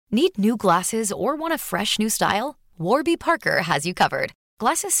Need new glasses or want a fresh new style? Warby Parker has you covered.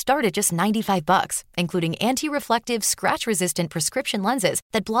 Glasses start at just $95, including anti-reflective, scratch-resistant prescription lenses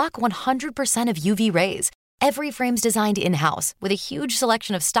that block 100% of UV rays. Every frame's designed in-house with a huge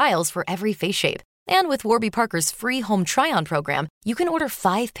selection of styles for every face shape. And with Warby Parker's free home try-on program, you can order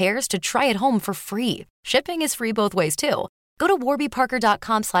 5 pairs to try at home for free. Shipping is free both ways, too. Go to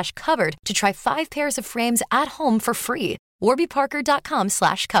warbyparker.com/covered to try 5 pairs of frames at home for free.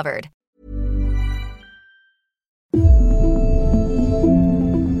 warbyparker.com/covered.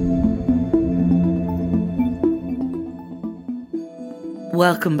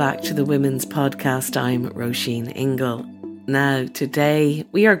 Welcome back to the Women's Podcast. I'm Roisin Ingle. Now, today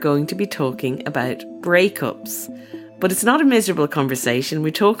we are going to be talking about breakups. But it's not a miserable conversation. We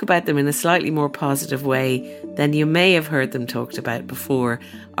talk about them in a slightly more positive way than you may have heard them talked about before.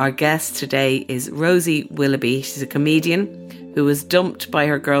 Our guest today is Rosie Wilby. She's a comedian who was dumped by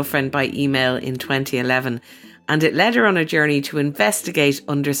her girlfriend by email in 2011, and it led her on a journey to investigate,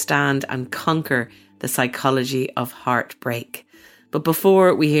 understand and conquer the psychology of heartbreak. But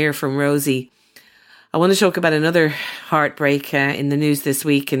before we hear from Rosie, I want to talk about another heartbreak in the news this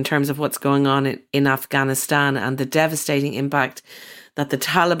week in terms of what's going on in Afghanistan and the devastating impact that the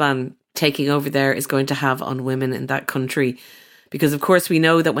Taliban taking over there is going to have on women in that country. Because, of course, we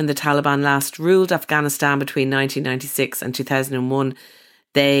know that when the Taliban last ruled Afghanistan between 1996 and 2001,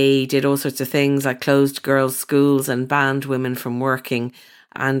 they did all sorts of things like closed girls' schools and banned women from working.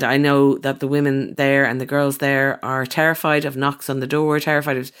 And I know that the women there and the girls there are terrified of knocks on the door,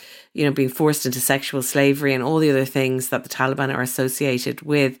 terrified of, being forced into sexual slavery and all the other things that the Taliban are associated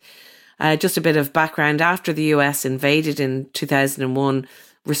with. Just a bit of background. After the US invaded in 2001,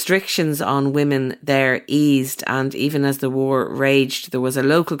 restrictions on women there eased. And even as the war raged, there was a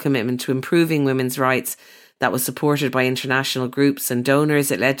local commitment to improving women's rights that was supported by international groups and donors.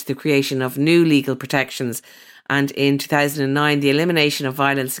 It led to the creation of new legal protections. And in 2009, the Elimination of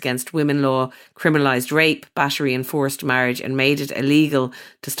Violence Against Women law criminalised rape, battery and forced marriage and made it illegal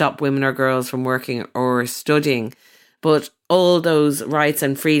to stop women or girls from working or studying. But all those rights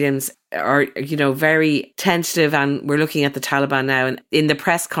and freedoms are, very tentative, and we're looking at the Taliban now. And in the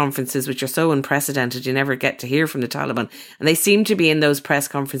press conferences, which are so unprecedented, you never get to hear from the Taliban. And they seem to be in those press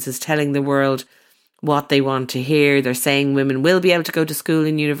conferences telling the world what they want to hear. They're saying women will be able to go to school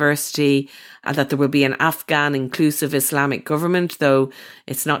and university, and that there will be an Afghan inclusive Islamic government, though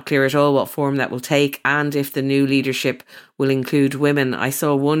it's not clear at all what form that will take, and if the new leadership will include women. I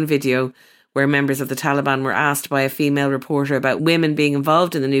saw one video where members of the Taliban were asked by a female reporter about women being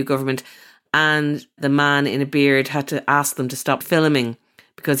involved in the new government, and the man in a beard had to ask them to stop filming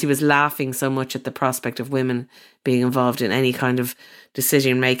because he was laughing so much at the prospect of women being involved in any kind of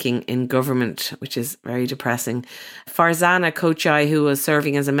decision making in government, which is very depressing. Farzana Kochai, who was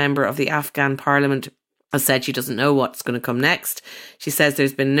serving as a member of the Afghan parliament, has said she doesn't know what's going to come next. She says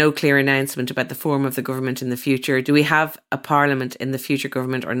there's been no clear announcement about the form of the government in the future. Do we have a parliament in the future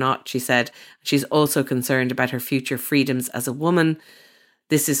government or not? She said she's also concerned about her future freedoms as a woman.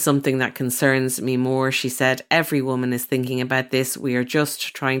 This is something that concerns me more, she said. Every woman is thinking about this. We are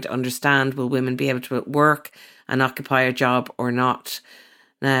just trying to understand, will women be able to work and occupy a job or not?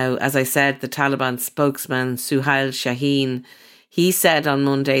 Now, as I said, the Taliban spokesman, Suhail Shaheen, he said on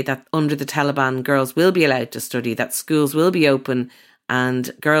Monday that under the Taliban, girls will be allowed to study, that schools will be open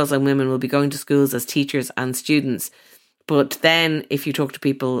and girls and women will be going to schools as teachers and students. But then if you talk to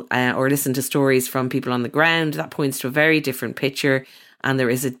people or listen to stories from people on the ground, that points to a very different picture. And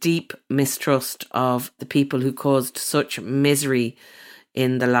there is a deep mistrust of the people who caused such misery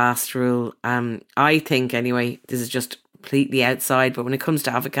in the last rule. I think, anyway, this is just completely outside. But when it comes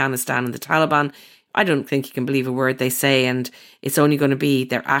to Afghanistan and the Taliban, I don't think you can believe a word they say. And it's only going to be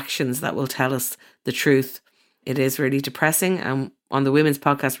their actions that will tell us the truth. It is really depressing. And on the Women's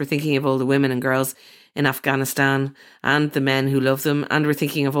Podcast, we're thinking of all the women and girls in Afghanistan and the men who love them. And we're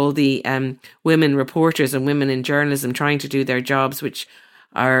thinking of all the women reporters and women in journalism trying to do their jobs, which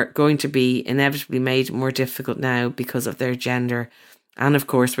are going to be inevitably made more difficult now because of their gender. And of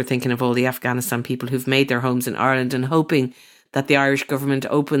course, we're thinking of all the Afghanistan people who've made their homes in Ireland and hoping that the Irish government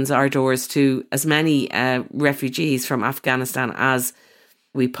opens our doors to as many refugees from Afghanistan as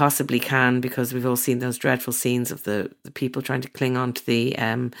we possibly can, because we've all seen those dreadful scenes of the people trying to cling on to the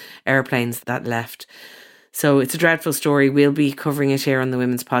airplanes that left. So it's a dreadful story. We'll be covering it here on the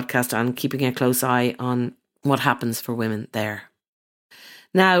Women's Podcast and keeping a close eye on what happens for women there.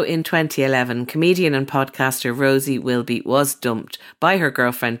 Now, in 2011, comedian and podcaster Rosie Wilby was dumped by her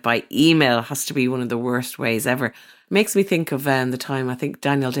girlfriend by email. Has to be one of the worst ways ever. Makes me think of the time, I think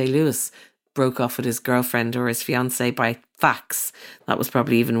Daniel Day-Lewis broke off with his girlfriend or his fiancée by fax. That was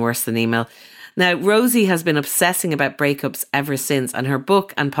probably even worse than email. Now, Rosie has been obsessing about breakups ever since, and her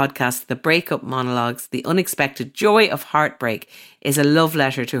book and podcast, The Breakup Monologues, The Unexpected Joy of Heartbreak, is a love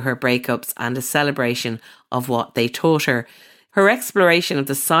letter to her breakups and a celebration of what they taught her. Her exploration of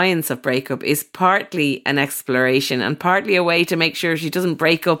the science of breakup is partly an exploration and partly a way to make sure she doesn't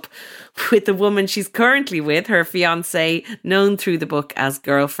break up with the woman she's currently with, her fiancé, known through the book as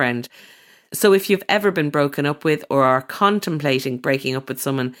girlfriend. So if you've ever been broken up with or are contemplating breaking up with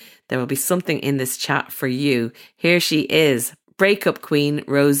someone, there will be something in this chat for you. Here she is, breakup queen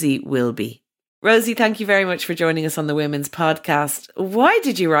Rosie Wilby. Rosie, thank you very much for joining us on the Women's Podcast. Why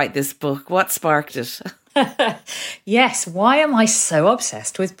did you write this book? What sparked it? Yes, why am I so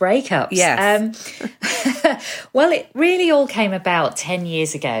obsessed with breakups? Yes. Well, it really all came about 10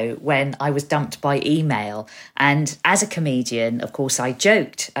 years ago when I was dumped by email. And as a comedian, of course, I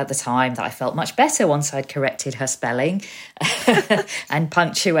joked at the time that I felt much better once I'd corrected her spelling and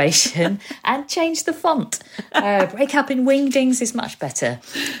punctuation and changed the font. Breakup in wingdings is much better.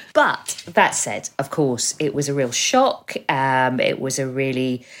 But that said, of course, it was a real shock. It was a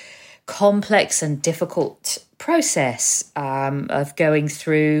really complex and difficult process of going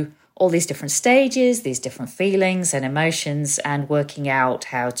through all these different stages, these different feelings and emotions, and working out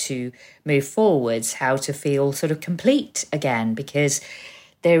how to move forwards, how to feel sort of complete again, because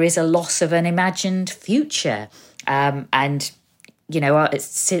there is a loss of an imagined future. And, you know,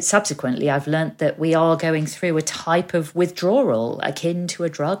 subsequently, I've learnt that we are going through a type of withdrawal akin to a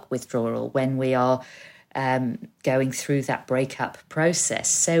drug withdrawal when we are going through that breakup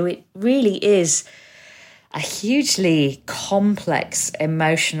process. So it really is a hugely complex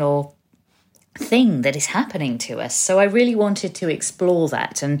emotional thing that is happening to us. So I really wanted to explore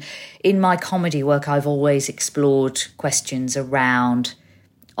that. And in my comedy work, I've always explored questions around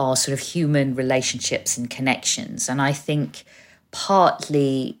our sort of human relationships and connections. And I think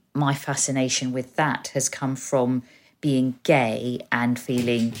partly my fascination with that has come from being gay and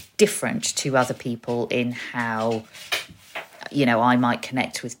feeling different to other people in how, you know, I might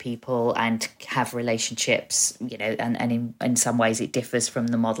connect with people and have relationships, you know, and in some ways it differs from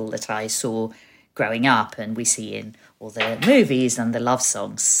the model that I saw growing up and we see in all the movies and the love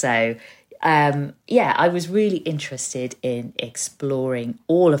songs. So, I was really interested in exploring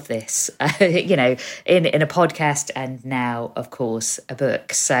all of this, you know, in a podcast and now, of course, a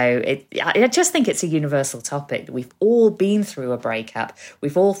book. So I just think it's a universal topic. We've all been through a breakup.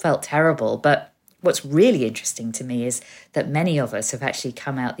 We've all felt terrible. But what's really interesting to me is that many of us have actually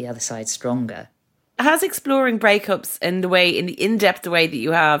come out the other side stronger. Has exploring breakups in the in-depth way that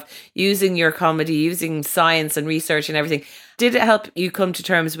you have, using your comedy, using science and research and everything, did it help you come to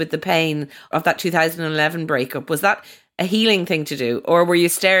terms with the pain of that 2011 breakup? Was that a healing thing to do? Or were you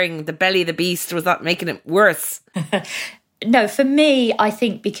staring the belly of the beast? Was that making it worse? No, for me, I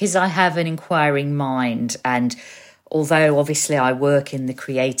think because I have an inquiring mind, and although obviously I work in the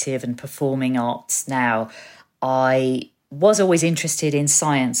creative and performing arts now, I was always interested in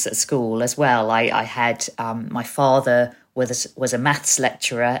science at school as well. I had my father was a maths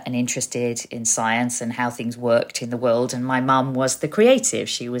lecturer and interested in science and how things worked in the world. And my mum was the creative.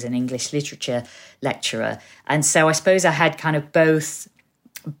 She was an English literature lecturer. And so I suppose I had kind of both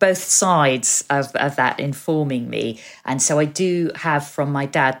sides of that informing me. And so I do have from my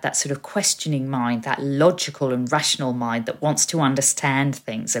dad that sort of questioning mind, that logical and rational mind that wants to understand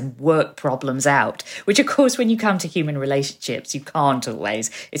things and work problems out, which of course when you come to human relationships you can't always.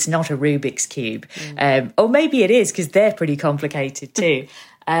 It's not a Rubik's Cube. Or maybe it is, because they're pretty complicated too.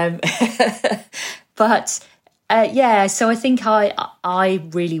 But so I think I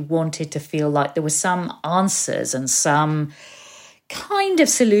really wanted to feel like there were some answers and some kind of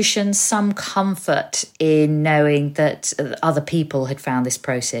solutions, some comfort in knowing that other people had found this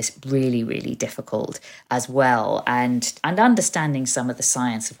process really, really difficult as well. And understanding some of the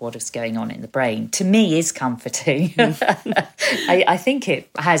science of what is going on in the brain, to me, is comforting. I think it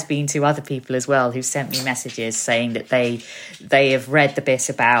has been to other people as well who've sent me messages saying that they have read the bit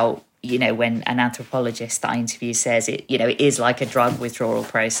about, you know, when an anthropologist that I interview says it, you know, it is like a drug withdrawal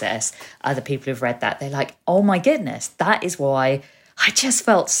process. Other people who've read that, they're like, oh my goodness, that is why I just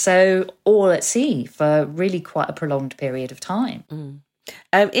felt so all at sea for really quite a prolonged period of time.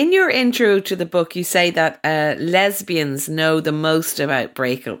 In your intro to the book, you say that lesbians know the most about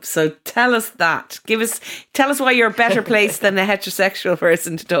breakups. So tell us that. Tell us why you're a better place than a heterosexual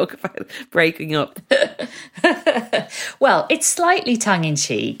person to talk about breaking up. Well, it's slightly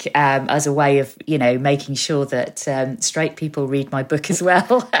tongue-in-cheek as a way of, making sure that straight people read my book as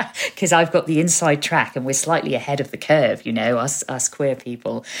well, because I've got the inside track and we're slightly ahead of the curve, us queer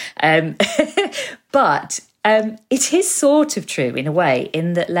people. But it is sort of true in a way,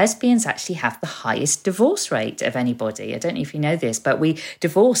 in that lesbians actually have the highest divorce rate of anybody. I don't know if you know this, but we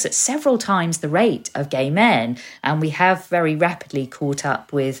divorce at several times the rate of gay men, and we have very rapidly caught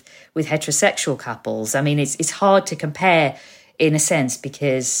up with heterosexual couples. I mean, it's hard to compare in a sense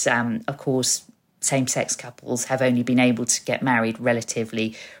because, of course, same-sex couples have only been able to get married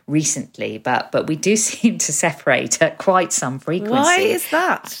relatively recently, but we do seem to separate at quite some frequency. Why is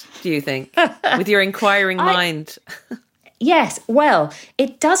that, do you think, with your inquiring mind? Yes, well,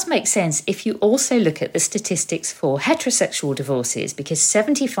 it does make sense if you also look at the statistics for heterosexual divorces, because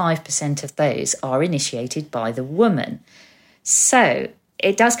 75% of those are initiated by the woman. So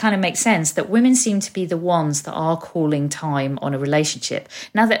it does kind of make sense that women seem to be the ones that are calling time on a relationship.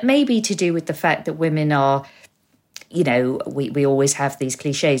 Now, that may be to do with the fact that women are, we always have these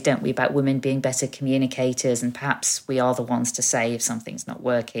cliches, don't we, about women being better communicators, and perhaps we are the ones to say if something's not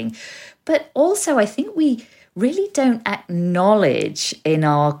working. But also, I think we really don't acknowledge in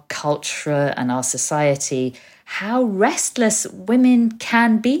our culture and our society how restless women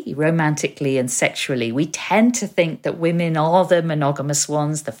can be romantically and sexually. We tend to think that women are the monogamous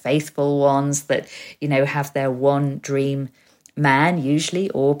ones, the faithful ones that, have their one dream man usually,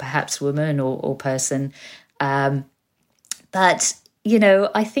 or perhaps woman or person. But,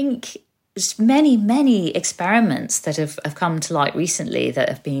 I think there's many experiments that have come to light recently that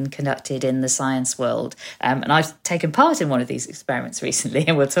have been conducted in the science world. And I've taken part in one of these experiments recently,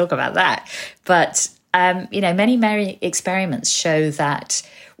 and we'll talk about that. But many experiments show that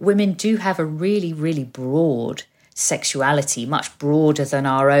women do have a really, really broad sexuality, much broader than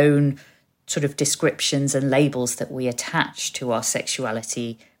our own sort of descriptions and labels that we attach to our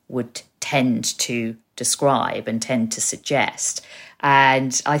sexuality would tend to describe and tend to suggest.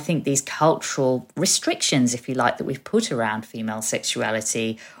 And I think these cultural restrictions, if you like, that we've put around female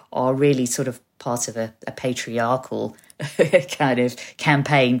sexuality are really sort of part of a patriarchal kind of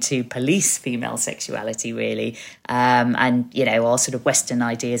campaign to police female sexuality, really. And, our sort of Western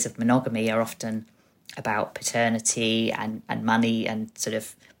ideas of monogamy are often about paternity and money and sort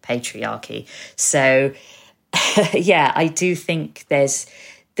of patriarchy. So, I do think there's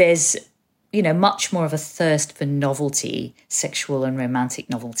much more of a thirst for novelty, sexual and romantic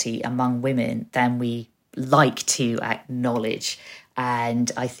novelty among women than we like to acknowledge.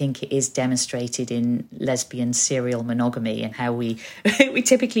 And I think it is demonstrated in lesbian serial monogamy and how we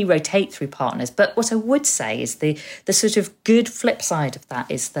typically rotate through partners. But what I would say is the sort of good flip side of that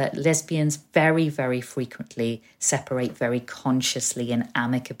is that lesbians very, very frequently separate very consciously and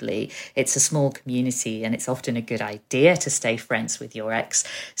amicably. It's a small community and it's often a good idea to stay friends with your ex.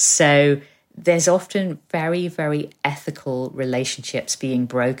 So there's often very, very ethical relationships being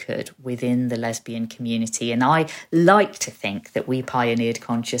brokered within the lesbian community. And I like to think that we pioneered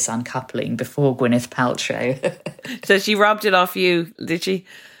conscious uncoupling before Gwyneth Paltrow. So she robbed it off you, did she?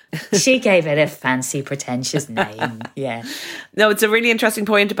 She gave it a fancy, pretentious name, yeah. No, it's a really interesting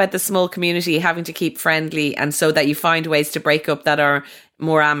point about the small community having to keep friendly, and so that you find ways to break up that are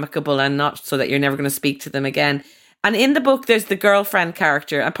more amicable and not so that you're never going to speak to them again. And in the book, there's the girlfriend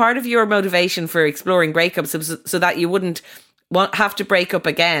character. A part of your motivation for exploring breakups was so that you wouldn't have to break up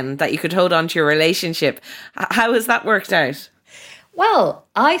again, that you could hold on to your relationship. How has that worked out? Well,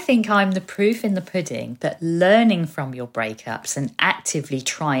 I think I'm the proof in the pudding that learning from your breakups and actively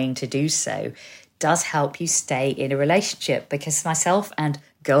trying to do so does help you stay in a relationship, because myself and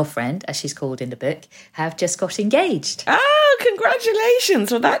girlfriend, as she's called in the book, have just got engaged. Oh,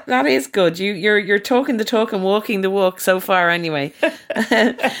 congratulations. Well, that is good. You're talking the talk and walking the walk so far anyway.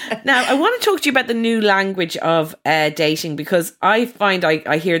 Now, I want to talk to you about the new language of dating, because I find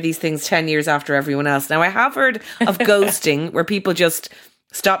I hear these things 10 years after everyone else. Now, I have heard of ghosting, where people just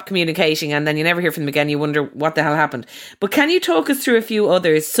stop communicating and then you never hear from them again. You wonder what the hell happened. But can you talk us through a few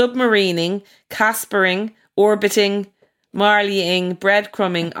others? Submarining, Caspering, orbiting, Marleying,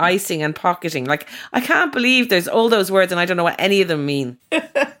 breadcrumbing, icing and pocketing. Like, I can't believe there's all those words and I don't know what any of them mean.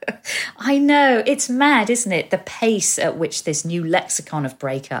 I know, it's mad, isn't it? The pace at which this new lexicon of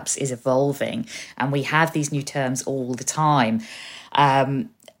breakups is evolving, and we have these new terms all the time. And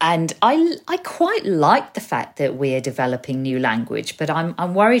I quite like the fact that we're developing new language, but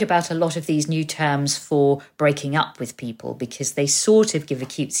I'm worried about a lot of these new terms for breaking up with people, because they sort of give a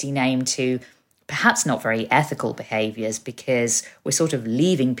cutesy name to perhaps not very ethical behaviours, because we're sort of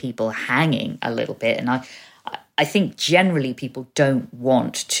leaving people hanging a little bit. And I think generally people don't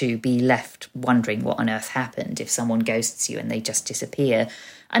want to be left wondering what on earth happened if someone ghosts you and they just disappear.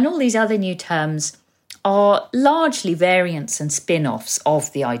 And all these other new terms are largely variants and spin-offs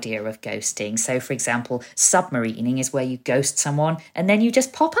of the idea of ghosting. So, for example, submarining is where you ghost someone and then you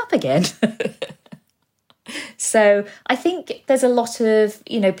just pop up again. So I think there's a lot of,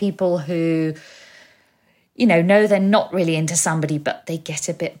 people who, know they're not really into somebody, but they get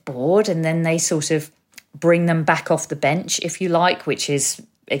a bit bored, and then they sort of bring them back off the bench, if you like, which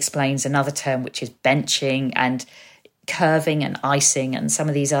explains another term, which is benching, and curving and icing, and some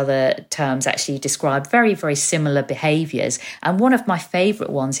of these other terms actually describe very, very similar behaviours. And one of my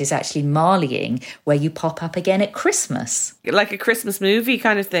favourite ones is actually marleying, where you pop up again at Christmas. Like a Christmas movie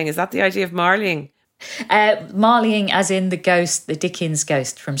kind of thing. Is that the idea of marleying? Marleying as in the ghost, the Dickens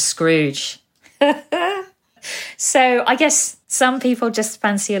ghost from Scrooge. So I guess some people just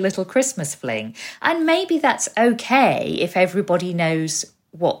fancy a little Christmas fling. And maybe that's okay if everybody knows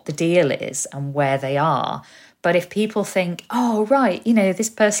what the deal is and where they are. But if people think, oh, right, this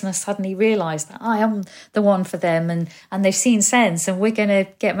person has suddenly realised that I am the one for them, and they've seen sense, and we're going to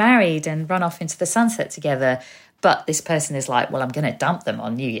get married and run off into the sunset together. But this person is like, well, I'm going to dump them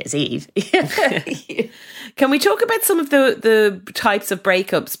on New Year's Eve. Can we talk about some of the types of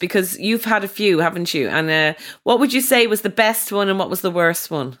breakups? Because you've had a few, haven't you? And what would you say was the best one and what was the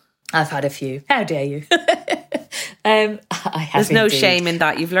worst one? I've had a few. How dare you? I have. There's no indeed. shame in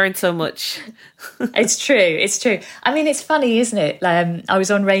that. You've learned so much. It's true. I mean, it's funny, isn't it? I was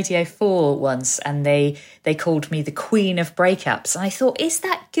on Radio 4 once, and they called me the Queen of Breakups. And I thought, is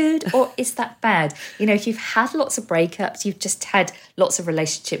that good or is that bad? If you've had lots of breakups, you've just had lots of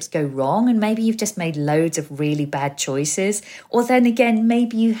relationships go wrong, and maybe you've just made loads of really bad choices. Or then again,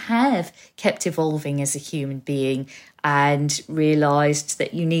 maybe you have kept evolving as a human being and realised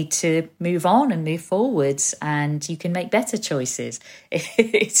that you need to move on and move forwards, and you can make better choices.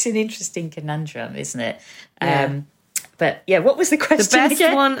 It's an interesting conundrum, isn't it? Yeah. But yeah, what was the question? The best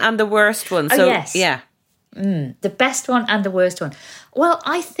again? one and the worst one. So, yes. Yeah. The best one and the worst one. Well,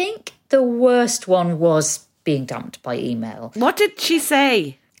 I think the worst one was being dumped by email. What did she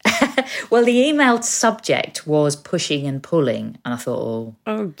say? Well, the emailed subject was pushing and pulling, and I thought,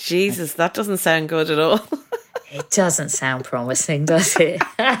 oh Jesus, that doesn't sound good at all. It doesn't sound promising, does it?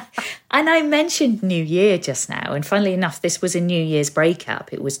 And I mentioned New Year just now, and funnily enough, this was a New Year's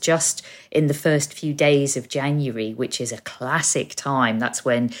breakup. It was just in the first few days of January, which is a classic time. That's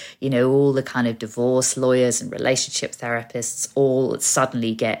when, all the kind of divorce lawyers and relationship therapists all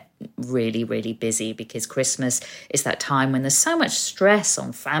suddenly get really, really busy, because Christmas is that time when there's so much stress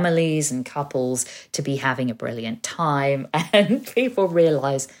on families and couples to be having a brilliant time, and people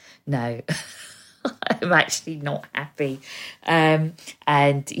realise, no, I'm actually not happy. And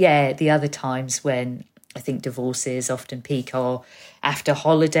yeah, the other times when I think divorces often peak are after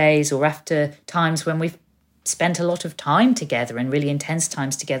holidays or after times when we've spent a lot of time together and really intense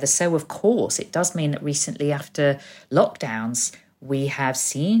times together. So of course, it does mean that recently after lockdowns, we have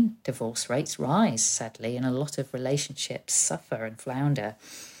seen divorce rates rise, sadly, and a lot of relationships suffer and flounder.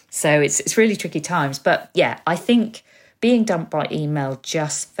 So it's really tricky times. But yeah, I think being dumped by email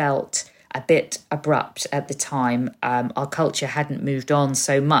just felt a bit abrupt at the time. Our culture hadn't moved on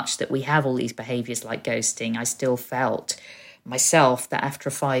so much that we have all these behaviours like ghosting. I still felt myself that after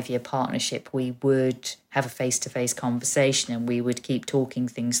a 5-year partnership, we would have a face-to-face conversation and we would keep talking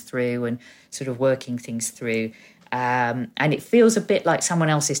things through and sort of working things through. And it feels a bit like someone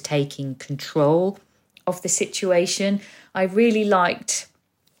else is taking control of the situation. I really liked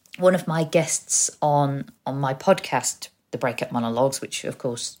one of my guests on my podcast, the Breakup Monologues, which of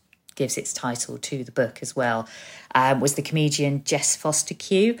course gives its title to the book as well, was the comedian Jess Foster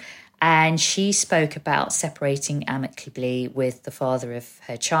Q. And she spoke about separating amicably with the father of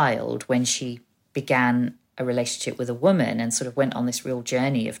her child when she began a relationship with a woman and sort of went on this real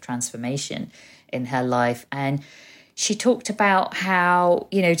journey of transformation in her life. And she talked about how,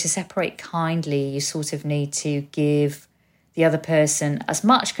 to separate kindly, you sort of need to give the other person as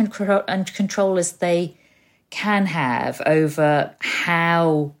much control as they can have over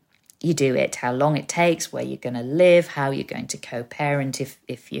how you do it, how long it takes, where you're going to live, how you're going to co-parent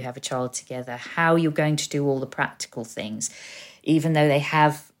if you have a child together, how you're going to do all the practical things, even though they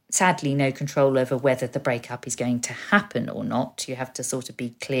have sadly no control over whether the breakup is going to happen or not. You have to sort of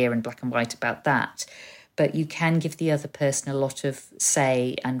be clear and black and white about that. but you can give the other person a lot of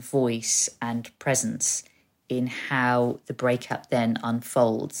say and voice and presence in how the breakup then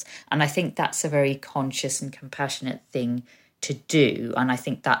unfolds. And I think that's a very conscious and compassionate thing to do. And I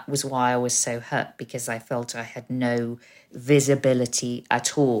think that was why I was so hurt, because I felt I had no visibility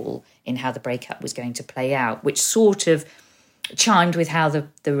at all in how the breakup was going to play out, which sort of chimed with how the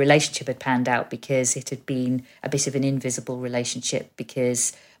relationship had panned out, because it had been a bit of an invisible relationship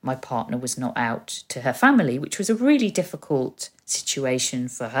because my partner was not out to her family, which was a really difficult situation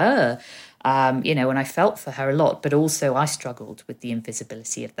for her. And I felt for her a lot, but also I struggled with the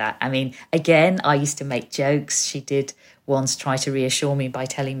invisibility of that. I mean, again, I used to make jokes. She did once try to reassure me by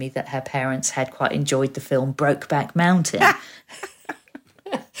telling me that her parents had quite enjoyed the film Brokeback Mountain.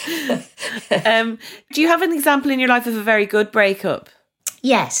 Do you have an example in your life of a very good breakup?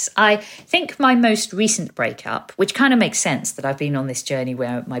 Yes, I think my most recent breakup, which kind of makes sense that I've been on this journey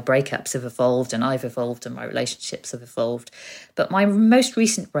where my breakups have evolved and I've evolved and my relationships have evolved. But my most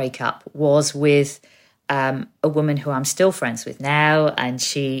recent breakup was with a woman who I'm still friends with now, and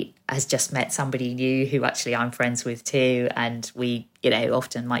she has just met somebody new who actually I'm friends with too. And we,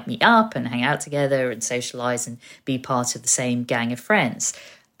 often might meet up and hang out together and socialise and be part of the same gang of friends.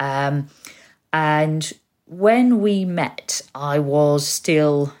 And when we met, I was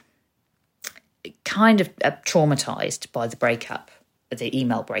still kind of traumatised by the breakup, the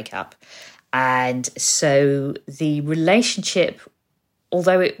email breakup. And so the relationship,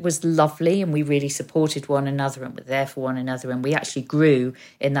 although it was lovely and we really supported one another and were there for one another, and we actually grew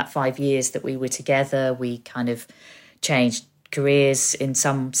in that 5 years that we were together, we kind of changed careers in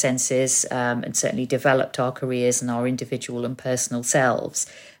some senses, and certainly developed our careers and our individual and personal selves.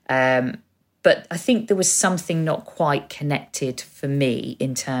 But I think there was something not quite connected for me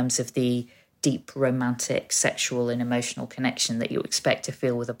in terms of the deep romantic, sexual and emotional connection that you expect to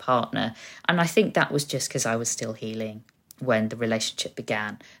feel with a partner. And I think that was just because I was still healing when the relationship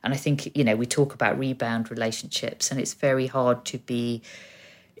began. And I think, we talk about rebound relationships, and it's very hard to be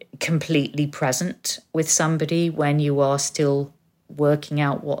completely present with somebody when you are still working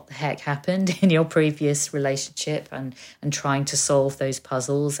out what the heck happened in your previous relationship and trying to solve those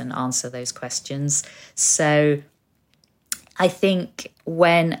puzzles and answer those questions. So I think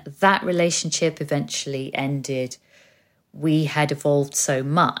when that relationship eventually ended, we had evolved so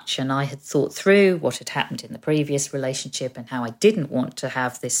much, and I had thought through what had happened in the previous relationship and how I didn't want to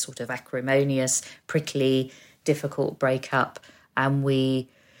have this sort of acrimonious, prickly, difficult breakup. And we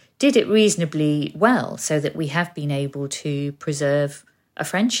did it reasonably well, so that we have been able to preserve a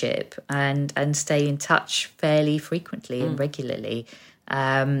friendship and stay in touch fairly frequently and regularly.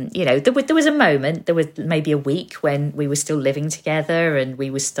 There was a moment, there was maybe a week when we were still living together and we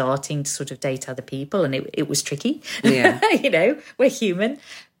were starting to sort of date other people, and it was tricky. Yeah. We're human,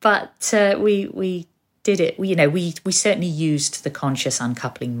 but we did it. We certainly used the conscious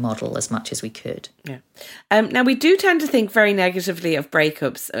uncoupling model as much as we could. Yeah. Now, we do tend to think very negatively of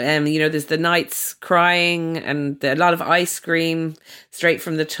breakups. There's the nights crying and a lot of ice cream straight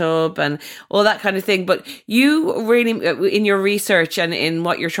from the tub and all that kind of thing. But you really, in your research and in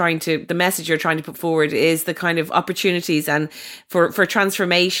what the message you're trying to put forward is the kind of opportunities and for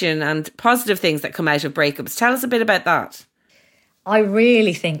transformation and positive things that come out of breakups. Tell us a bit about that. I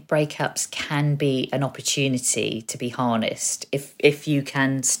really think breakups can be an opportunity to be harnessed if you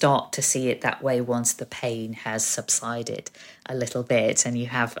can start to see it that way once the pain has subsided a little bit and you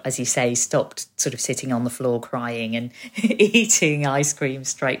have, as you say, stopped sort of sitting on the floor crying and eating ice cream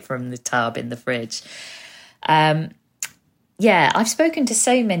straight from the tub in the fridge. I've spoken to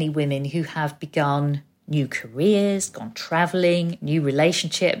so many women who have begun new careers, gone travelling, new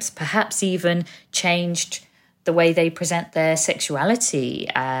relationships, perhaps even changed the way they present their sexuality.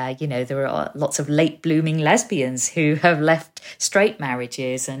 There are lots of late blooming lesbians who have left straight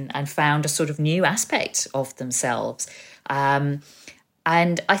marriages and found a sort of new aspect of themselves. And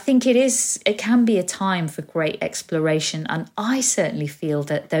I think it can be a time for great exploration. And I certainly feel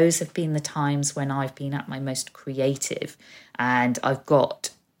that those have been the times when I've been at my most creative, and I've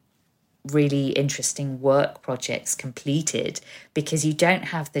got really interesting work projects completed because you don't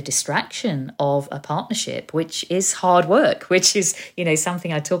have the distraction of a partnership, which is hard work, which is,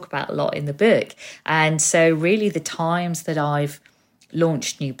 something I talk about a lot in the book. And so really the times that I've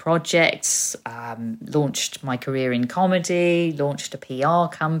launched new projects, launched my career in comedy, launched a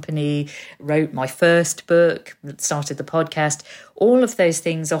PR company, wrote my first book, started the podcast, all of those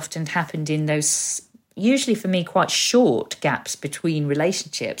things often happened in those usually for me quite short gaps between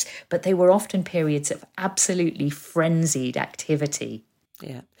relationships, but they were often periods of absolutely frenzied activity.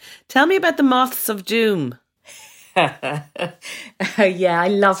 Yeah. Tell me about the moths of doom. Oh, yeah, I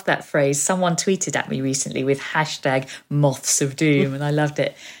love that phrase. Someone tweeted at me recently with hashtag moths of doom, and I loved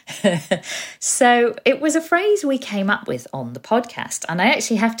it. So it was a phrase we came up with on the podcast, and I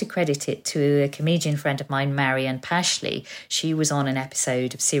actually have to credit it to a comedian friend of mine, Marianne Pashley. She was on an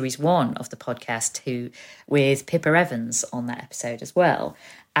episode of series 1 of the podcast with Pippa Evans on that episode as well.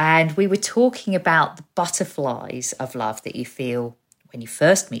 And we were talking about the butterflies of love that you feel when you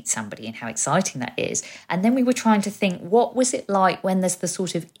first meet somebody and how exciting that is. And then we were trying to think, what was it like when there's the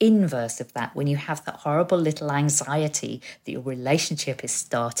sort of inverse of that, when you have that horrible little anxiety that your relationship is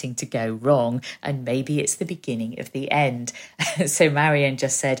starting to go wrong and maybe it's the beginning of the end. So Marianne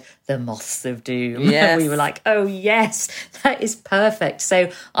just said, the moths of doom. Yes. We were like, oh yes, that is perfect.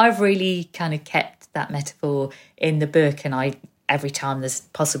 So I've really kind of kept that metaphor in the book, and every time there's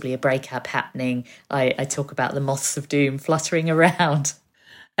possibly a breakup happening, I talk about the moths of doom fluttering around.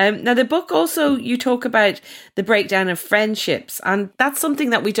 Now, the book also, you talk about the breakdown of friendships, and that's something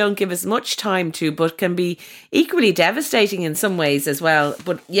that we don't give as much time to, but can be equally devastating in some ways as well.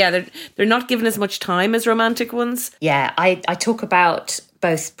 But yeah, they're not given as much time as romantic ones. Yeah, I talk about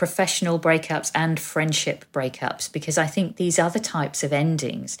both professional breakups and friendship breakups, because I think these other types of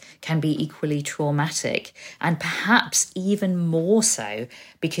endings can be equally traumatic, and perhaps even more so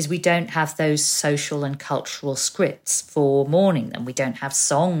because we don't have those social and cultural scripts for mourning them. We don't have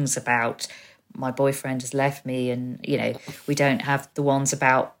songs about my boyfriend has left me, and, we don't have the ones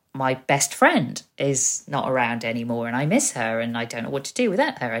about my best friend is not around anymore and I miss her and I don't know what to do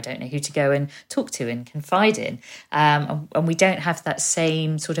without her. I don't know who to go and talk to and confide in. And we don't have that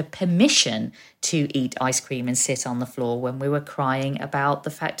same sort of permission to eat ice cream and sit on the floor when we were crying about the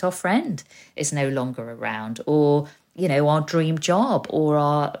fact our friend is no longer around, or, our dream job, or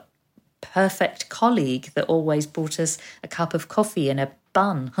our perfect colleague that always brought us a cup of coffee and a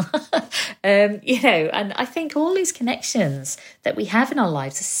bun. And I think all these connections that we have in our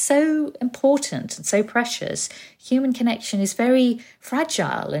lives are so important and so precious. Human connection is very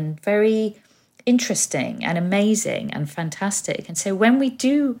fragile and very interesting and amazing and fantastic. And so when we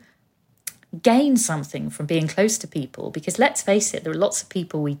do gain something from being close to people, because let's face it, there are lots of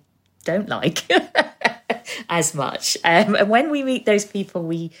people we don't like as much. And when we meet those people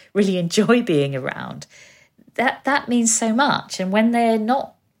we really enjoy being around, that means so much. And when they're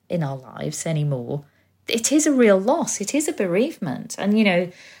not in our lives anymore, it is a real loss. It is a bereavement.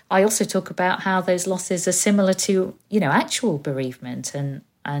 And, I also talk about how those losses are similar to, actual bereavement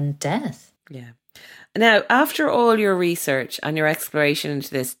and death. Yeah. Now, after all your research and your exploration into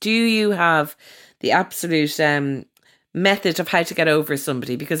this, do you have the absolute method of how to get over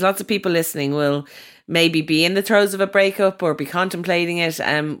somebody? Because lots of people listening will maybe be in the throes of a breakup or be contemplating it.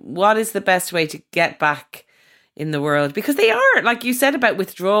 What is the best way to get back in the world? Because they are, like you said about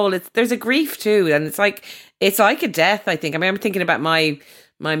withdrawal, there's a grief too, and it's like a death, I think. I mean, I'm thinking about my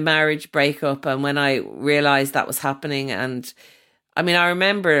marriage breakup, and when I realised that was happening, and I mean, I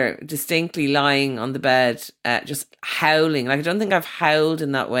remember distinctly lying on the bed, just howling. Like, I don't think I've howled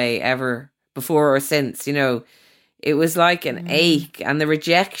in that way ever before or since. It was like an ache, and the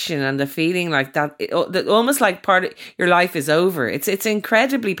rejection and the feeling like that, almost like part of your life is over. It's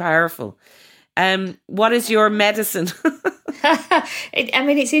incredibly powerful. What is your medicine?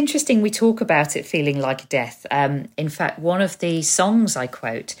 It's interesting. We talk about it feeling like a death. In fact, one of the songs I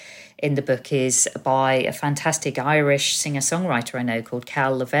quote in the book is by a fantastic Irish singer-songwriter I know called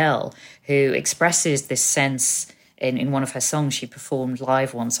Cal Lavelle, who expresses this sense in one of her songs she performed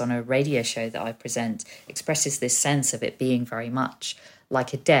live once on a radio show that I present, expresses this sense of it being very much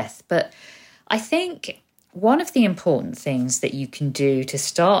like a death. But I think one of the important things that you can do to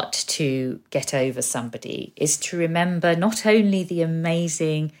start to get over somebody is to remember not only the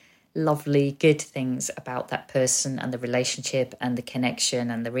amazing, lovely, good things about that person and the relationship and the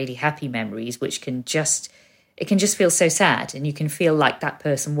connection and the really happy memories, which can just feel so sad, and you can feel like that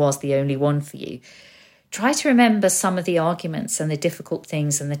person was the only one for you. Try to remember some of the arguments and the difficult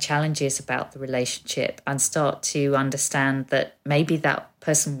things and the challenges about the relationship, and start to understand that maybe that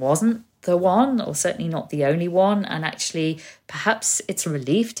person wasn't the one, or certainly not the only one. And actually, perhaps it's a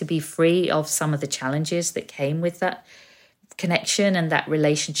relief to be free of some of the challenges that came with that connection and that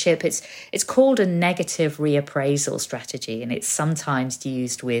relationship. It's called a negative reappraisal strategy, and it's sometimes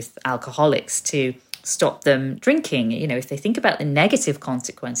used with alcoholics to stop them drinking. If they think about the negative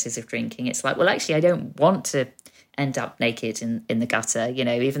consequences of drinking, it's like, well, actually, I don't want to end up naked in the gutter,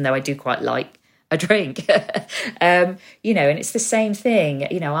 even though I do quite like a drink. And it's the same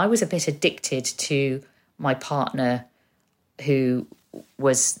thing. I was a bit addicted to my partner, who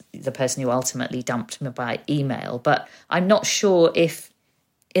was the person who ultimately dumped me by email, but I'm not sure if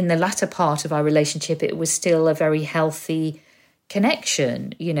in the latter part of our relationship, it was still a very healthy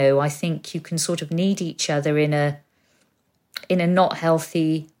connection. You know, I think you can sort of need each other in a not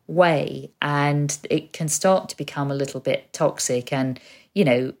healthy way, and it can start to become a little bit toxic. And, you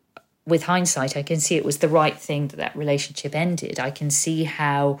know, with hindsight, I can see it was the right thing that relationship ended. I can see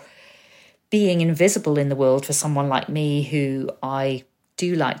how being invisible in the world for someone like me, who I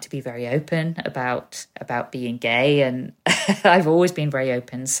do like to be very open about being gay, and I've always been very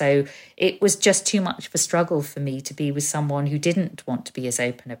open. So it was just too much of a struggle for me to be with someone who didn't want to be as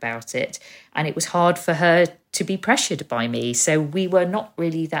open about it. And it was hard for her to be pressured by me. So we were not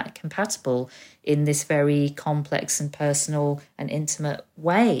really that compatible in this very complex and personal and intimate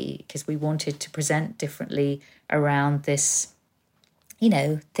way, because we wanted to present differently around this, you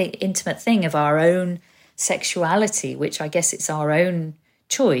know, the intimate thing of our own sexuality, which I guess it's our own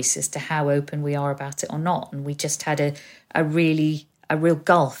choice as to how open we are about it or not. And we just had a real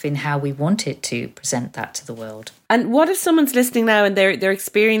gulf in how we wanted to present that to the world. And what if someone's listening now and they're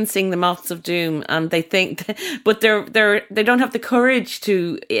experiencing the moths of doom, and they think, but they don't have the courage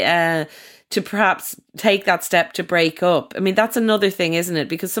to perhaps take that step to break up? I mean, that's another thing, isn't it?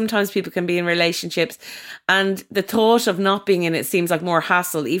 Because sometimes people can be in relationships and the thought of not being in it seems like more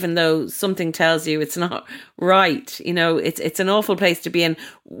hassle, even though something tells you it's not right. You know, it's an awful place to be in.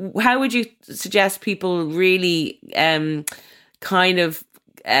 How would you suggest people really kind of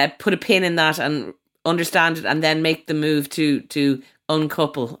put a pin in that and understand it, and then make the move to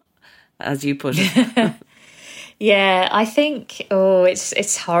uncouple, as you put it? Yeah, I think,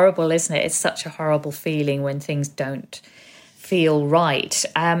 it's horrible, isn't it? It's such a horrible feeling when things don't feel right.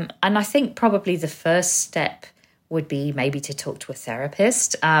 And I think probably the first step would be maybe to talk to a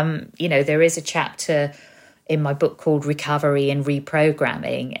therapist. You know, there is a chapter in my book called Recovery and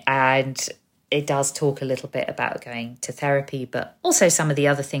Reprogramming, and it does talk a little bit about going to therapy, but also some of the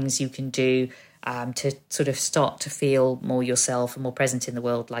other things you can do to sort of start to feel more yourself and more present in the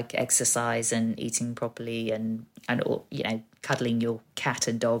world, like exercise and eating properly and you know, cuddling your cat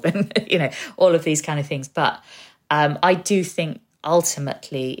and dog and, you know, all of these kind of things. But I do think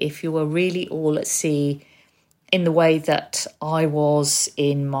ultimately, if you were really all at sea in the way that I was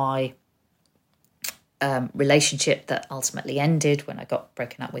in my relationship that ultimately ended when I got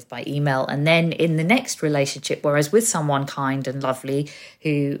broken up with by email, and then in the next relationship where I was with someone kind and lovely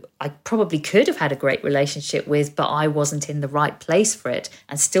who I probably could have had a great relationship with, but I wasn't in the right place for it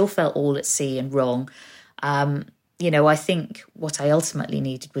and still felt all at sea and wrong. You know, I think what I ultimately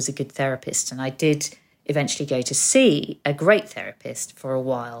needed was a good therapist, and I did eventually go to see a great therapist for a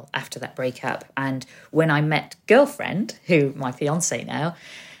while after that breakup. And when I met girlfriend, who my fiance now,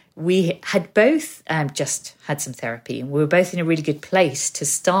 we had both just had some therapy, and we were both in a really good place to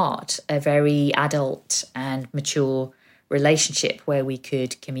start a very adult and mature relationship where we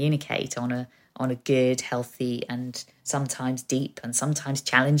could communicate on a good, healthy, and sometimes deep and sometimes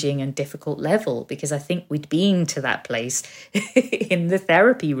challenging and difficult level, because I think we'd been to that place in the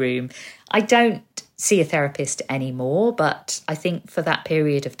therapy room. I don't see a therapist anymore, but I think for that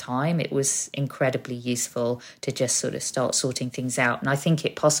period of time it was incredibly useful to just sort of start sorting things out. And I think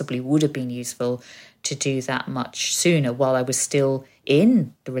it possibly would have been useful to do that much sooner, while I was still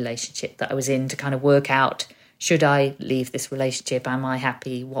in the relationship that I was in, to kind of work out, should I leave this relationship? Am I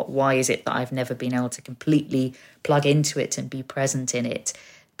happy? Why is it that I've never been able to completely plug into it and be present in it?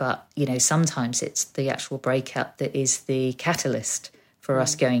 But, you know, sometimes it's the actual breakup that is the catalyst for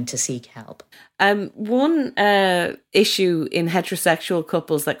us going to seek help. One issue in heterosexual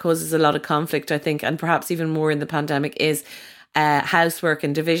couples that causes a lot of conflict, I think, and perhaps even more in the pandemic, is housework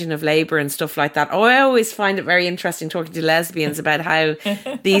and division of labour and stuff like that. Oh, I always find it very interesting talking to lesbians about how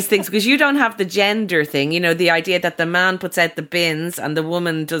these things, because you don't have the gender thing, you know, the idea that the man puts out the bins and the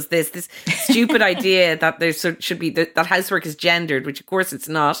woman does this stupid idea that there should be, that housework is gendered, which of course it's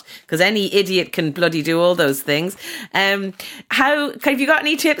not, because any idiot can bloody do all those things. Have you got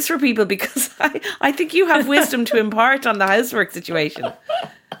any tips for people? Because I think you have wisdom to impart on the housework situation.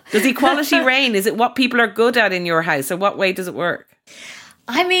 Does equality reign? Is it what people are good at in your house, or what way does it work?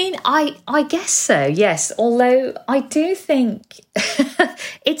 I mean, I guess so, yes. Although I do think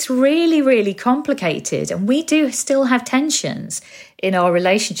it's really, really complicated, and we do still have tensions in our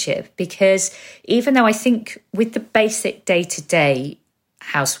relationship, because even though I think with the basic day-to-day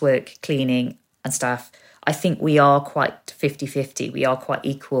housework, cleaning and stuff, I think we are quite 50-50. We are quite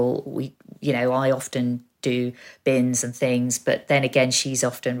equal. I often do bins and things, but then again, she's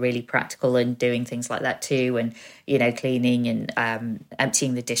often really practical and doing things like that too. And, cleaning and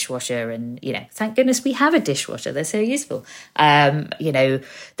emptying the dishwasher. And, thank goodness we have a dishwasher. They're so useful.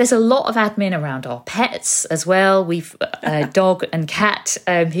 There's a lot of admin around our pets as well. We've a dog and cat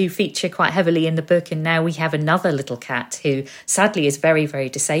who feature quite heavily in the book. And now we have another little cat who sadly is very, very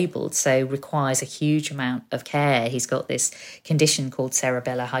disabled, so requires a huge amount of care. He's got this condition called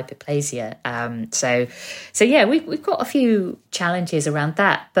cerebellar hyperplasia. So yeah, we've got a few challenges around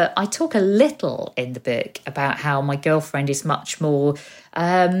that. But I talk a little in the book about how my girlfriend is much more,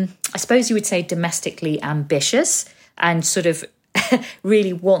 I suppose you would say, domestically ambitious and sort of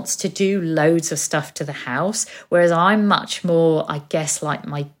really wants to do loads of stuff to the house, whereas I'm much more, I guess, like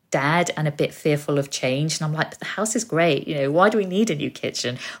my dad and a bit fearful of change. And I'm like, but the house is great. Why do we need a new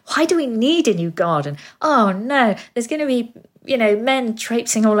kitchen? Why do we need a new garden? Oh no, there's going to be, men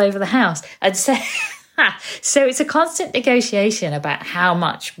traipsing all over the house. And so, so it's a constant negotiation about how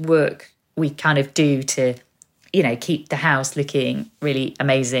much work we kind of do to, keep the house looking really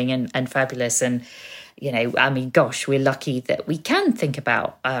amazing and fabulous. And, gosh, we're lucky that we can think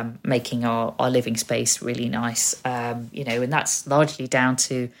about making our living space really nice, and that's largely down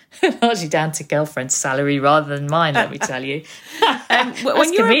to girlfriend's salary rather than mine, let me tell you.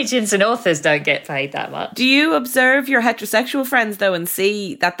 When comedians and authors don't get paid that much. Do you observe your heterosexual friends, though, and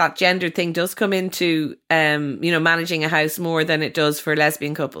see that gender thing does come into, managing a house more than it does for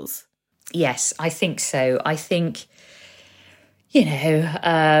lesbian couples? Yes, I think so. I think,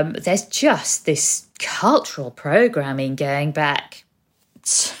 there's just this cultural programming going back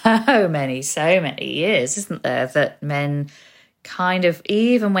so many years, isn't there, that men kind of,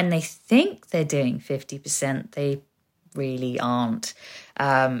 even when they think they're doing 50%, they really aren't.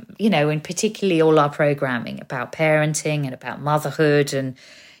 And particularly all our programming about parenting and about motherhood and,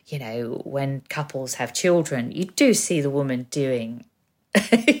 when couples have children, you do see the woman doing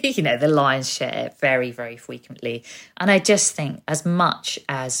the lion's share very, very frequently. And I just think as much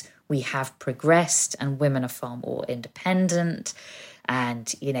as we have progressed and women are far more independent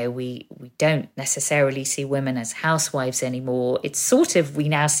and, we don't necessarily see women as housewives anymore. It's sort of, we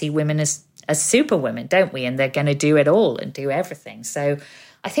now see women as superwomen, don't we? And they're going to do it all and do everything. So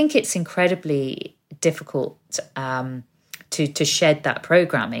I think it's incredibly difficult to shed that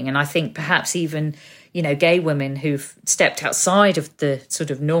programming. And I think perhaps even gay women who've stepped outside of the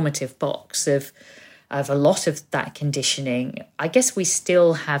sort of normative box of a lot of that conditioning, I guess we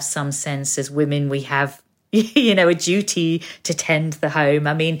still have some sense as women, we have, a duty to tend the home.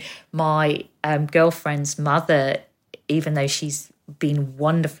 I mean, my girlfriend's mother, even though she's been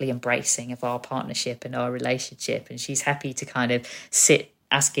wonderfully embracing of our partnership and our relationship, and she's happy to kind of sit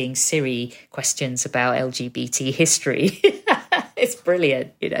asking Siri questions about LGBT history. It's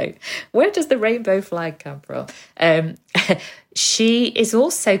brilliant, Where does the rainbow flag come from? She is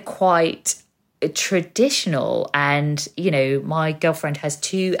also quite traditional, and my girlfriend has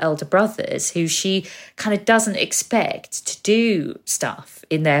two elder brothers who she kind of doesn't expect to do stuff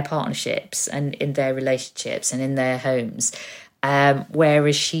in their partnerships and in their relationships and in their homes,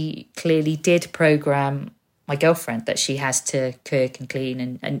 whereas she clearly did program my girlfriend that she has to cook and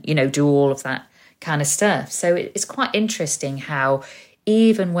clean and do all of that kind of stuff. So it's quite interesting how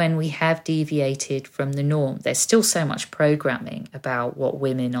even when we have deviated from the norm, there's still so much programming about what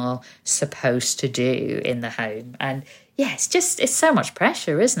women are supposed to do in the home. And yeah, it's so much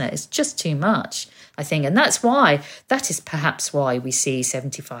pressure, isn't it? It's just too much, I think. And that is perhaps why we see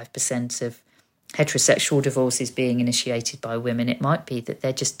 75% of heterosexual divorces being initiated by women. It might be that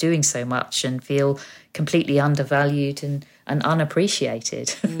they're just doing so much and feel completely undervalued and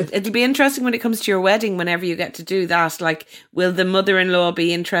unappreciated. It'll be interesting when it comes to your wedding, whenever you get to do that. Like, will the mother-in-law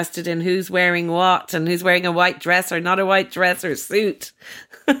be interested in who's wearing what and who's wearing a white dress or not a white dress or suit?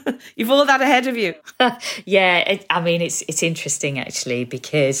 You've all that ahead of you. Yeah, it's interesting actually,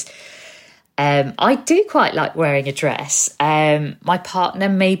 because I do quite like wearing a dress. My partner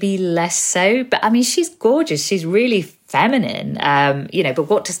maybe less so, but she's gorgeous. She's really feminine, but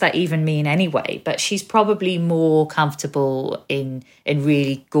what does that even mean anyway? But she's probably more comfortable in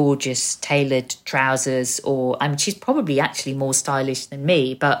really gorgeous tailored trousers, or she's probably actually more stylish than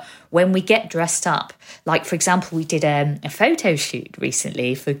me. But when we get dressed up, like for example, we did a photo shoot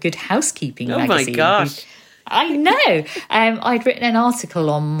recently for Good Housekeeping magazine. Oh my gosh. I know. I'd written an article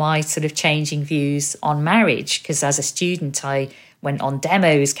on my sort of changing views on marriage, because as a student I went on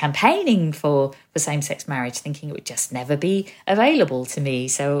demos campaigning for same-sex marriage, thinking it would just never be available to me.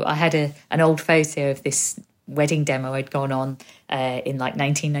 So I had an old photo of this wedding demo I'd gone on in like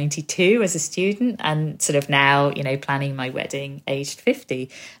 1992 as a student, and sort of now, you know, planning my wedding aged 50.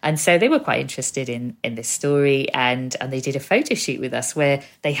 And so they were quite interested in this story, and they did a photo shoot with us where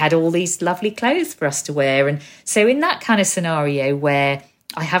they had all these lovely clothes for us to wear. And so in that kind of scenario where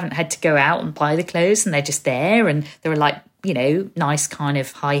I haven't had to go out and buy the clothes and they're just there, and there are like, you know, nice kind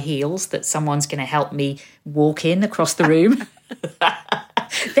of high heels that someone's going to help me walk in across the room.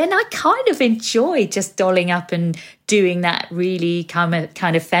 Then I kind of enjoy just dolling up and doing that really kind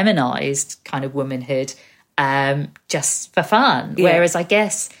of feminized kind of womanhood, just for fun. Yeah. Whereas I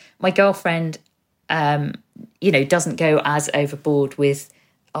guess my girlfriend, you know, doesn't go as overboard with,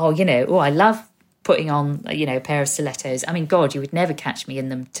 I love putting on, you know, a pair of stilettos. I mean, God, you would never catch me in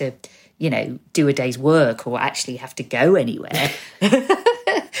them to, you know, do a day's work or actually have to go anywhere.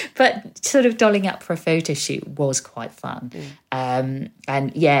 But sort of dolling up for a photo shoot was quite fun. And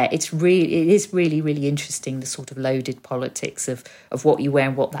yeah, it is really, really interesting, the sort of loaded politics of what you wear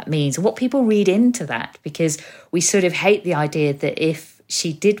and what that means and what people read into that, because we sort of hate the idea that if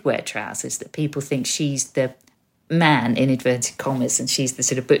she did wear trousers, that people think she's the man in inverted commas and she's the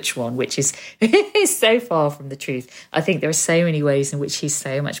sort of butch one, which is so far from the truth. I think there are so many ways in which she's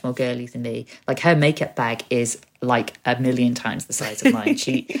so much more girly than me. Like, her makeup bag is like 1,000,000 times the size of mine.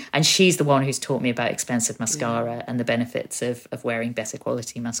 She's the one who's taught me about expensive mascara and the benefits of wearing better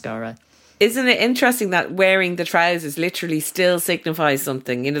quality mascara. Isn't it interesting that wearing the trousers literally still signifies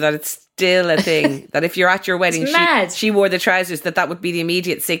something? You know, that it's still a thing. That if you're at your wedding, she wore the trousers, that would be the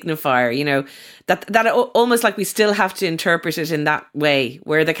immediate signifier. You know, that almost like we still have to interpret it in that way,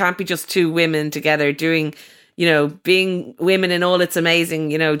 where there can't be just two women together doing, you know, being women in all its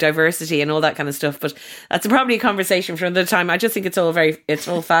amazing, you know, diversity and all that kind of stuff. But that's probably a conversation for another time. I just think it's all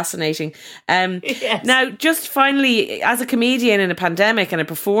fascinating. Yes. Now, just finally, as a comedian and a pandemic and a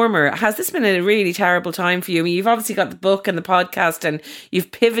performer, has this been a really terrible time for you? I mean, you've obviously got the book and the podcast, and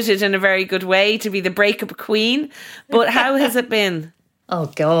you've pivoted in a very good way to be the breakup queen. But how has it been?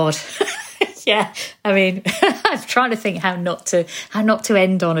 Oh, God. Yeah, I mean, I'm trying to think how not to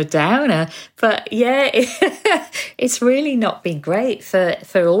end on a downer, but yeah, it's really not been great for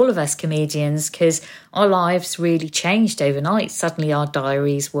all of us comedians, because our lives really changed overnight. Suddenly our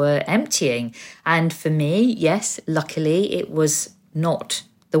diaries were emptying, and for me, yes, luckily it was not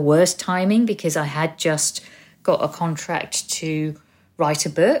the worst timing, because I had just got a contract to write a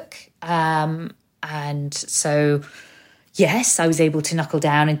book, and so yes, I was able to knuckle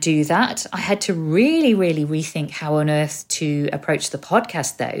down and do that. I had to really, really rethink how on earth to approach the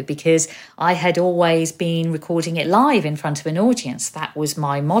podcast, though, because I had always been recording it live in front of an audience. That was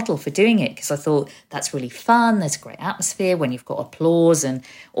my model for doing it, because I thought that's really fun. There's a great atmosphere when you've got applause and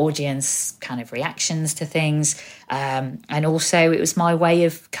audience kind of reactions to things. And also it was my way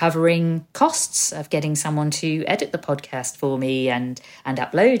of covering costs of getting someone to edit the podcast for me and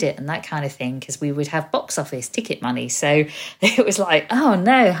upload it and that kind of thing, because we would have box office ticket money. So it was like, oh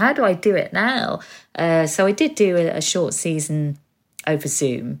no, how do I do it now? So I did do a short season over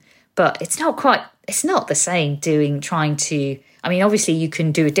Zoom, but it's not the same I mean, obviously you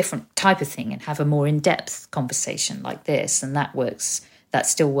can do a different type of thing and have a more in-depth conversation like this, and that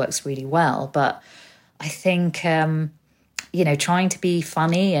still works really well. But I think, you know, trying to be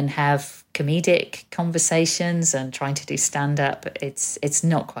funny and have comedic conversations and trying to do stand-up, it's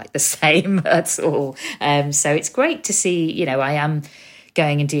not quite the same at all. So it's great to see, you know, I am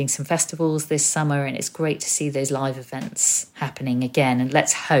going and doing some festivals this summer, and it's great to see those live events happening again. And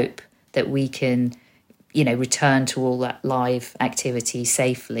let's hope that we can, you know, return to all that live activity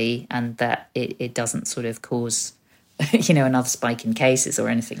safely, and that it doesn't sort of cause, you know, another spike in cases or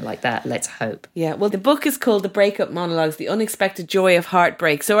anything like that. Let's hope. Yeah, well, the book is called The Breakup Monologues, The Unexpected Joy of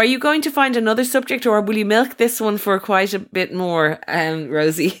Heartbreak. So are you going to find another subject, or will you milk this one for quite a bit more,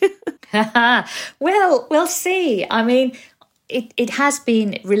 Rosie? Well, we'll see. I mean, it has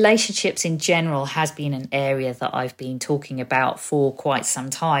been, relationships in general has been an area that I've been talking about for quite some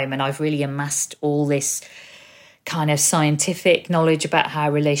time, and I've really amassed all this kind of scientific knowledge about how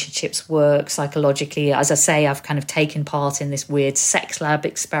relationships work psychologically. As I say, I've kind of taken part in this weird sex lab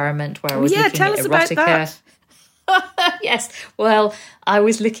experiment where I was looking at erotica. About that. Yes, well, I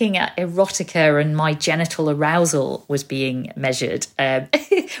was looking at erotica, and my genital arousal was being measured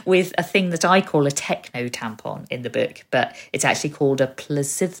with a thing that I call a techno tampon in the book, but it's actually called a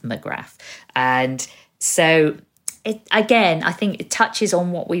plethysmograph. And so again, I think it touches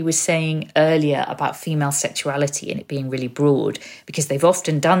on what we were saying earlier about female sexuality and it being really broad, because they've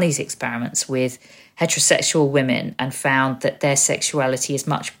often done these experiments with heterosexual women and found that their sexuality is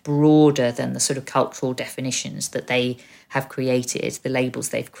much broader than the sort of cultural definitions that they have created, the labels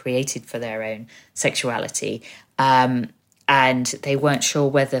they've created for their own sexuality. And they weren't sure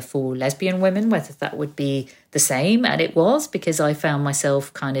whether for lesbian women, whether that would be the same. And it was, because I found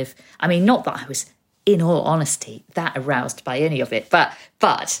myself kind of, I mean, not that I was, in all honesty, that aroused by any of it, but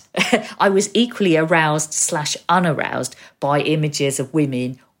I was equally aroused / unaroused by images of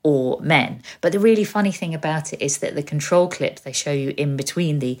women or men. But the really funny thing about it is that the control clip they show you in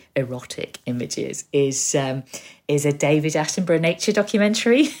between the erotic images is a David Attenborough nature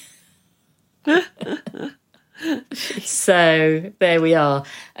documentary. So there we are.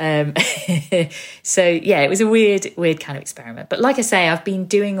 So yeah, it was a weird kind of experiment. But like I say, I've been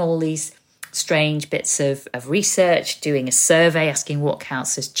doing all these strange bits of research, doing a survey asking what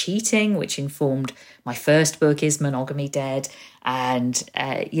counts as cheating, which informed my first book, Is Monogamy Dead? And,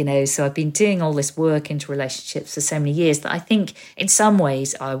 so I've been doing all this work into relationships for so many years that I think in some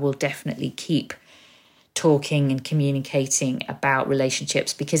ways I will definitely keep talking and communicating about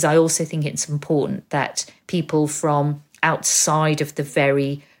relationships, because I also think it's important that people from outside of the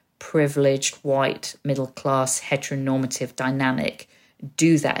very privileged white middle class heteronormative dynamic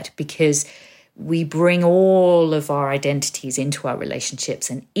do that, because we bring all of our identities into our relationships.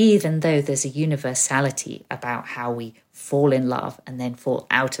 And even though there's a universality about how we fall in love and then fall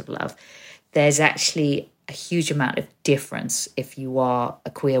out of love, there's actually a huge amount of difference if you are a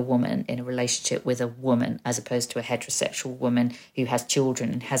queer woman in a relationship with a woman as opposed to a heterosexual woman who has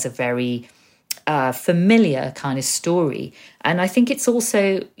children and has a very familiar kind of story. And I think it's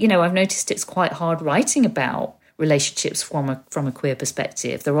also, I've noticed it's quite hard writing about relationships from a queer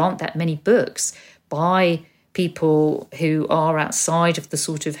perspective. There aren't that many books by people who are outside of the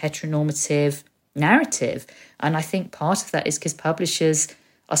sort of heteronormative narrative. And I think part of that is because publishers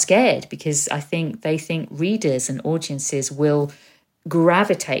are scared, because I think they think readers and audiences will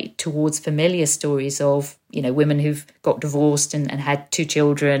gravitate towards familiar stories of, women who've got divorced and had 2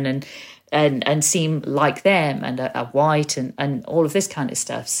 children and seem like them and are white and all of this kind of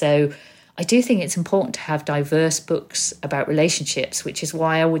stuff. So I do think it's important to have diverse books about relationships, which is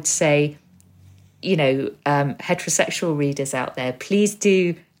why I would say, heterosexual readers out there, please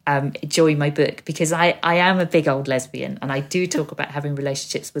do enjoy my book, because I am a big old lesbian and I do talk about having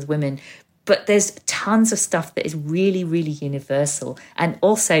relationships with women, but there's tons of stuff that is really, really universal and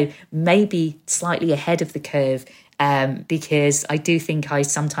also maybe slightly ahead of the curve, because I do think I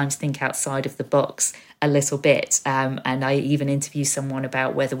sometimes think outside of the box a little bit. And I even interview someone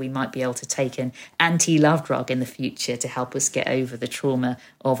about whether we might be able to take an anti-love drug in the future to help us get over the trauma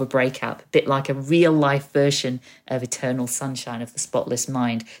of a breakup, a bit like a real life version of Eternal Sunshine of the Spotless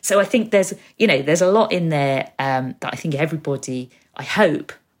Mind. So I think there's a lot in there that I think everybody, I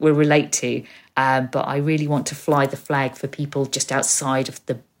hope, will relate to. But I really want to fly the flag for people just outside of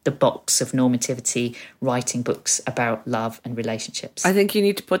the box of normativity, writing books about love and relationships. I think you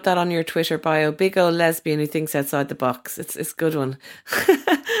need to put that on your Twitter bio. Big old lesbian who thinks outside the box. It's a good one.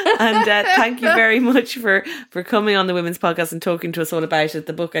 And thank you very much for coming on the Women's Podcast and talking to us all about it.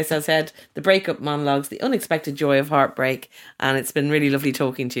 The book, as I said, The Breakup Monologues, The Unexpected Joy of Heartbreak. And it's been really lovely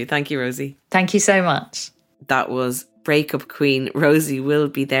talking to you. Thank you, Rosie. Thank you so much. That was Breakup Queen Rosie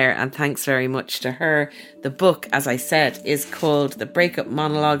Wilby there, and thanks very much to her. The book, as I said, is called The Breakup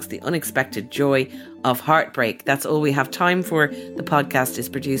Monologues, The Unexpected Joy of Heartbreak. That's all we have time for. The podcast is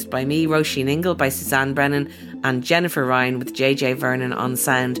produced by me, Roisin Ingle, by Suzanne Brennan and Jennifer Ryan, with JJ Vernon on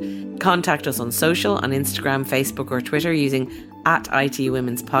sound. Contact us on social, on Instagram, Facebook or Twitter using @IT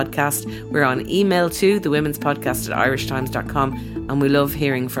Women's Podcast. We're on email too, thewomenspodcast@irishtimes.com, and we love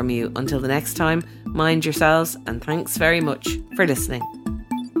hearing from you. Until the next time, mind yourselves, and thanks very much for listening.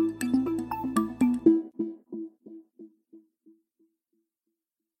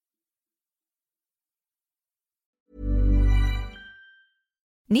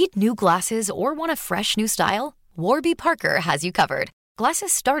 Need new glasses or want a fresh new style? Warby Parker has you covered.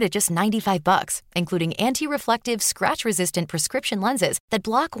 Glasses start at just $95, including anti-reflective, scratch-resistant prescription lenses that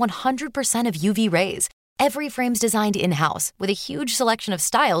block 100% of UV rays. Every frame's designed in-house with a huge selection of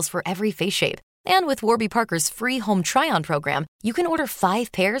styles for every face shape. And with Warby Parker's free home try-on program, you can order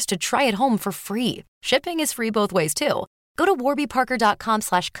 5 pairs to try at home for free. Shipping is free both ways, too. Go to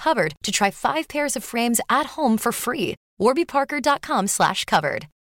warbyparker.com/covered to try 5 pairs of frames at home for free. warbyparker.com/covered.